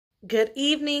Good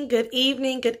evening, good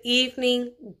evening, good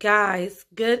evening, guys.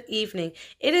 Good evening.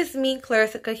 It is me,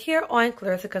 Klarissica, here on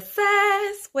Klarissica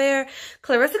Says, where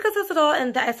Klarissica says it all,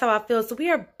 and that is how I feel. So we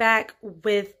are back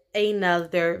with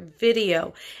another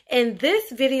video. And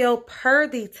this video, per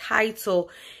the title,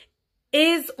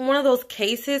 is one of those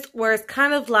cases where it's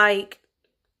kind of like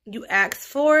you asked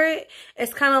for it.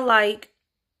 It's kind of like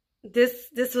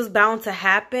this was bound to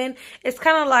happen. It's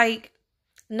kind of like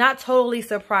not totally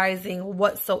surprising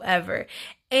whatsoever.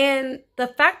 And the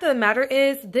fact of the matter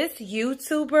is, this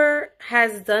YouTuber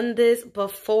has done this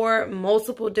before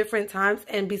multiple different times.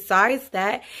 And besides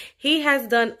that, he has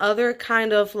done other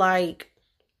kind of like,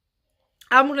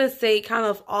 I'm going to say kind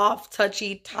of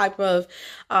off-touchy type of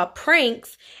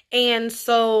pranks. And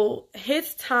so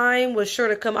his time was sure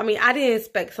to come. I mean, I didn't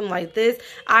expect something like this.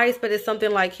 I expected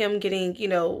something like him getting,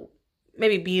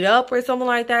 maybe beat up or something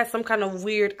like that. Some kind of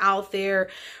weird out there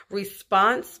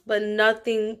response, but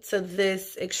nothing to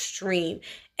this extreme.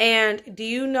 And do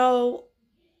you know,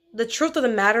 the truth of the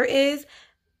matter is,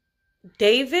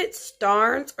 David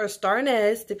Starnes, or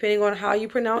Starnes, depending on how you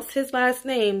pronounce his last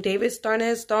name, David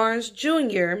Starnes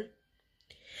Jr.,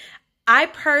 I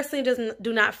personally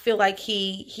do not feel like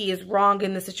he is wrong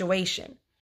in the situation.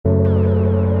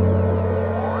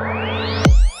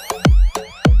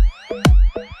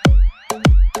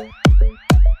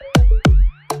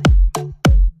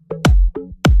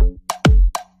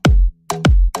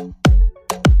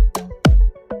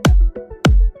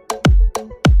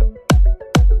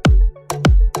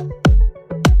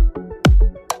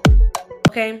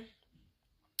 Okay,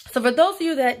 so for those of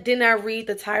you that did not read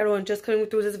the title and just coming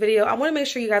through this video, I want to make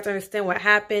sure you guys understand what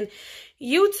happened.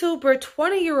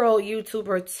 20-year-old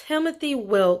YouTuber Timothy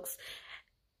Wilks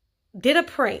did a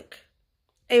prank,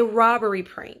 a robbery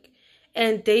prank.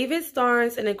 And David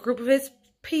Starnes and a group of his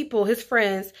people, his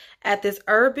friends, at this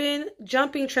urban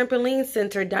jumping trampoline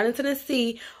center down in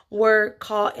Tennessee were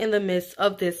caught in the midst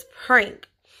of this prank.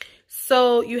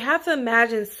 So you have to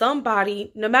imagine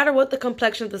somebody, no matter what the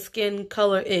complexion of the skin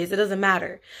color is, it doesn't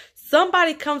matter.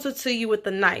 Somebody comes up to you with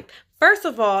a knife. First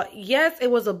of all, yes, it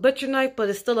was a butcher knife, but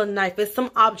it's still a knife. It's some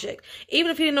object.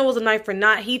 Even if he didn't know it was a knife or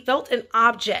not, he felt an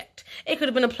object. It could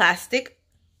have been a plastic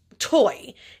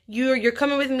toy. You're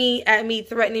coming with me at me,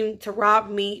 threatening to rob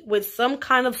me with some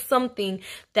kind of something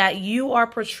that you are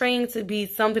portraying to be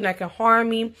something that can harm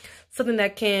me, something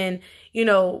that can,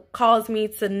 cause me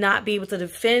to not be able to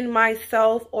defend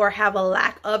myself or have a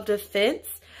lack of defense.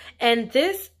 And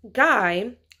this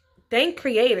guy, thank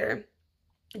creator,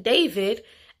 David,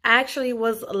 actually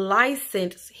was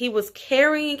licensed. He was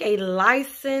carrying a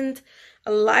licensed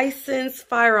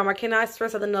firearm. I cannot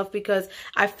stress that enough, because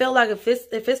I feel like if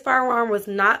his firearm was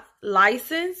not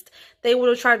licensed, they would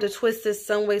have tried to twist this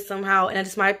some way, somehow. And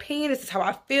that's my opinion. This is how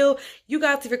I feel. You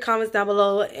guys leave your comments down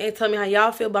below and tell me how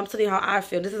y'all feel, but I'm telling you how I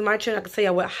feel. This is my channel. I can tell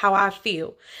you how I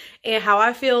feel. And how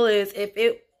I feel is,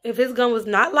 if his gun was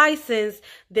not licensed,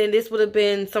 then this would have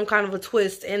been some kind of a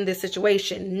twist in this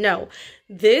situation. No.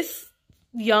 This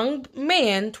young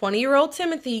man, 20-year-old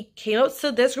Timothy, came up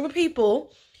to this group of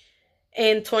people,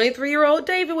 and 23-year-old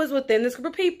David was within this group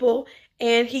of people,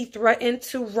 and he threatened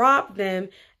to rob them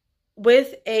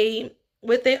with an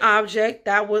object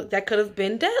that could have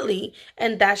been deadly.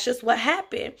 And that's just what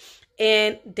happened.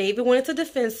 And David went into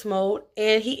defense mode,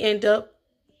 and he ended up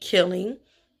killing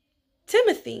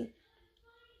Timothy.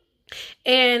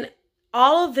 And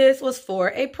all of this was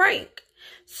for a prank.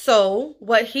 So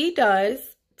what he does,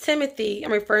 Timothy,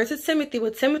 I'm referring to Timothy.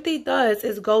 What Timothy does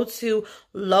is go to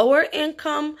lower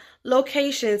income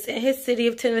locations in his city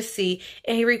of Tennessee,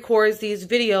 and he records these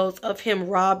videos of him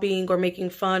robbing or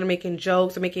making fun or making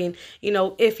jokes or making,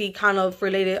 iffy kind of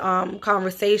related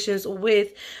conversations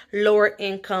with lower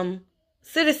income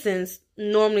citizens,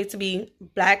 normally to be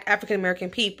Black African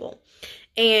American people.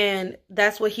 And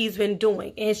that's what he's been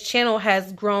doing. And his channel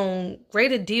has grown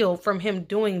great a deal from him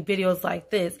doing videos like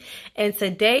this. And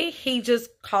today he just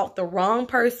caught the wrong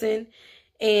person,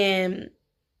 and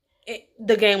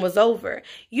the game was over.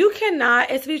 You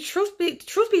cannot, and to be truth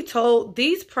be told,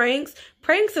 these pranks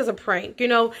is a prank.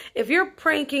 If you're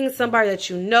pranking somebody that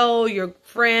your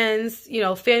friends,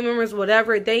 family members,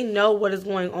 whatever, they know what is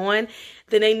going on,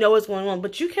 then they know what's going on.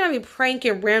 But you can't be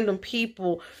pranking random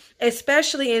people,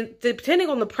 especially depending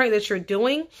on the prank that you're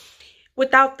doing,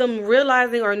 without them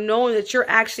realizing or knowing that you're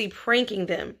actually pranking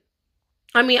them.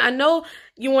 I mean, I know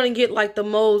you want to get like the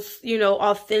most,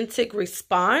 authentic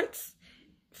response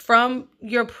from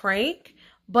your prank,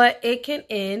 but it can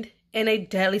end in a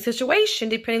deadly situation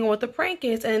depending on what the prank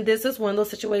is. And this is one of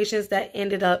those situations that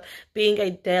ended up being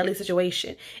a deadly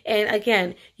situation. And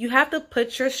again, you have to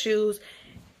put your shoes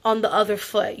on the other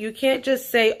foot. You can't just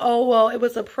say, oh, well, it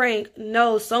was a prank.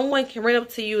 No, someone can run up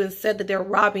to you and said that they're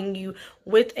robbing you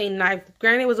with a knife.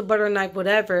 Granted, it was a butter knife,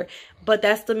 whatever, but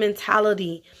that's the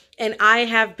mentality. And I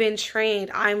have been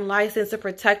trained. I'm licensed to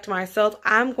protect myself.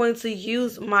 I'm going to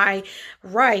use my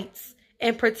rights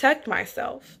and protect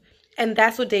myself. And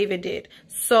that's what David did.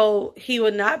 So he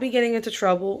would not be getting into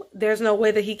trouble. There's no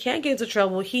way that he can't get into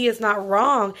trouble. He is not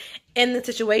wrong in the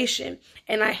situation.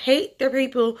 And I hate the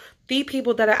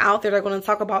people that are out there that are going to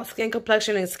talk about skin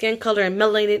complexion and skin color and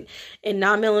melanated and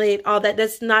non-melanated, all that.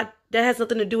 That has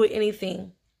nothing to do with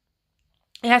anything.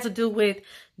 It has to do with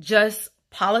just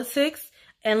politics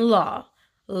and law.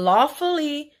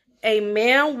 Lawfully, a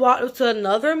man walked up to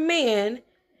another man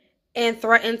and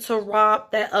threatened to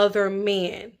rob that other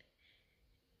man.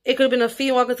 It could have been a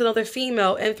female walking to another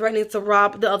female and threatening to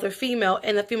rob the other female,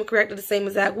 and the female reacted the same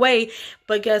exact way.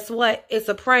 But guess what? It's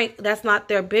a prank. That's not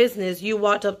their business. You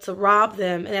walked up to rob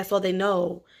them, and that's all they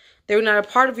know. They're not a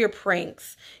part of your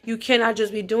pranks. You cannot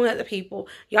just be doing that to people.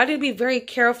 Y'all need to be very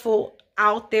careful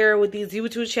out there with these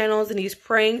YouTube channels and these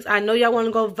pranks. I know y'all want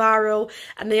to go viral.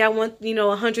 I know y'all want,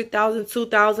 100,000,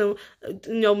 2,000,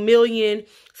 million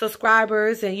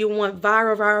subscribers, and you want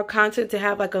viral content to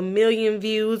have like 1 million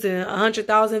views and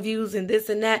 100,000 views and this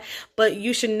and that. But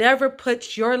you should never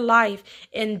put your life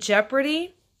in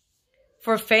jeopardy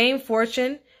for fame,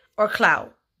 fortune, or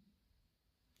clout.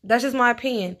 That's just my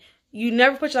opinion. You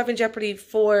never put yourself in jeopardy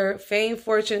for fame,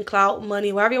 fortune, clout,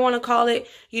 money, whatever you want to call it.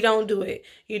 You don't do it.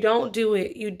 You don't do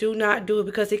it. You do not do it,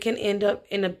 because it can end up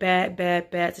in a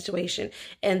bad situation.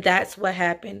 And that's what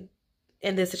happened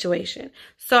in this situation.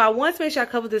 So I want to make sure I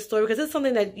cover this story, because it's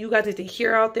something that you guys need to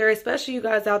hear out there, especially you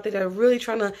guys out there that are really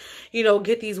trying to,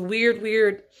 get these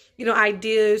weird,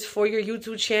 ideas for your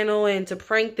YouTube channel and to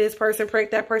prank this person,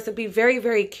 prank that person. Be very,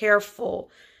 very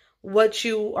careful what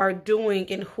you are doing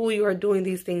and who you are doing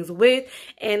these things with,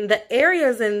 and the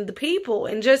areas and the people,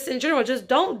 and just in general. Just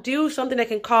don't do something that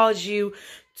can cause you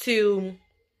to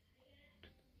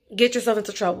get yourself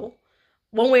into trouble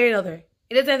one way or another.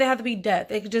 It doesn't have to be death.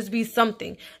 It could just be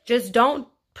something. Just don't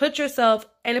put yourself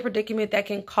in a predicament that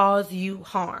can cause you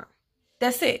harm.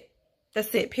 That's it.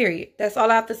 That's it, period. That's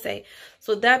all I have to say.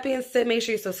 So that being said, make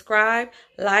sure you subscribe,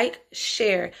 like,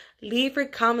 share. Leave your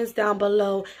comments down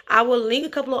below. I will link a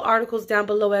couple of articles down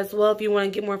below as well if you want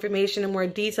to get more information and more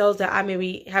details that I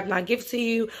maybe have not given to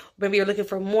you. Maybe you're looking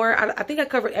for more. I think I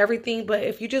covered everything, but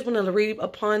if you just want to read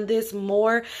upon this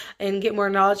more and get more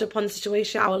knowledge upon the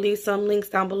situation, I will leave some links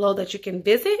down below that you can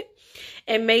visit.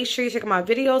 And make sure you check my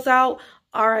videos out.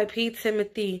 R.I.P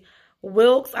Timothy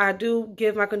Wilks. I do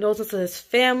give my condolences to his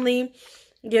family,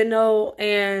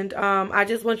 and I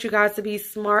just want you guys to be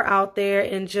smart out there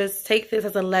and just take this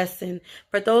as a lesson.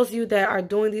 For those of you that are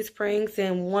doing these pranks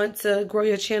and want to grow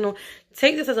your channel,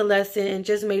 take this as a lesson and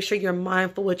just make sure you're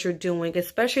mindful what you're doing,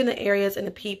 especially in the areas and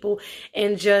the people,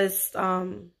 and just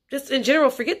in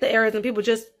general, forget the areas and people,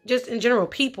 just in general,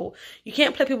 people. You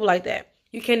can't play people like that.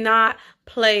 You cannot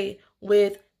play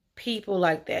with people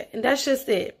like that. And that's just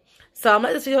it. So I'm going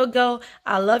to let this video go.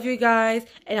 I love you guys,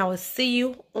 and I will see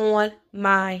you on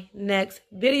my next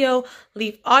video.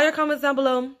 Leave all your comments down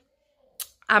below.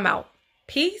 I'm out.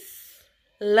 Peace,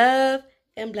 love,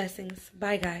 and blessings.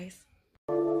 Bye, guys.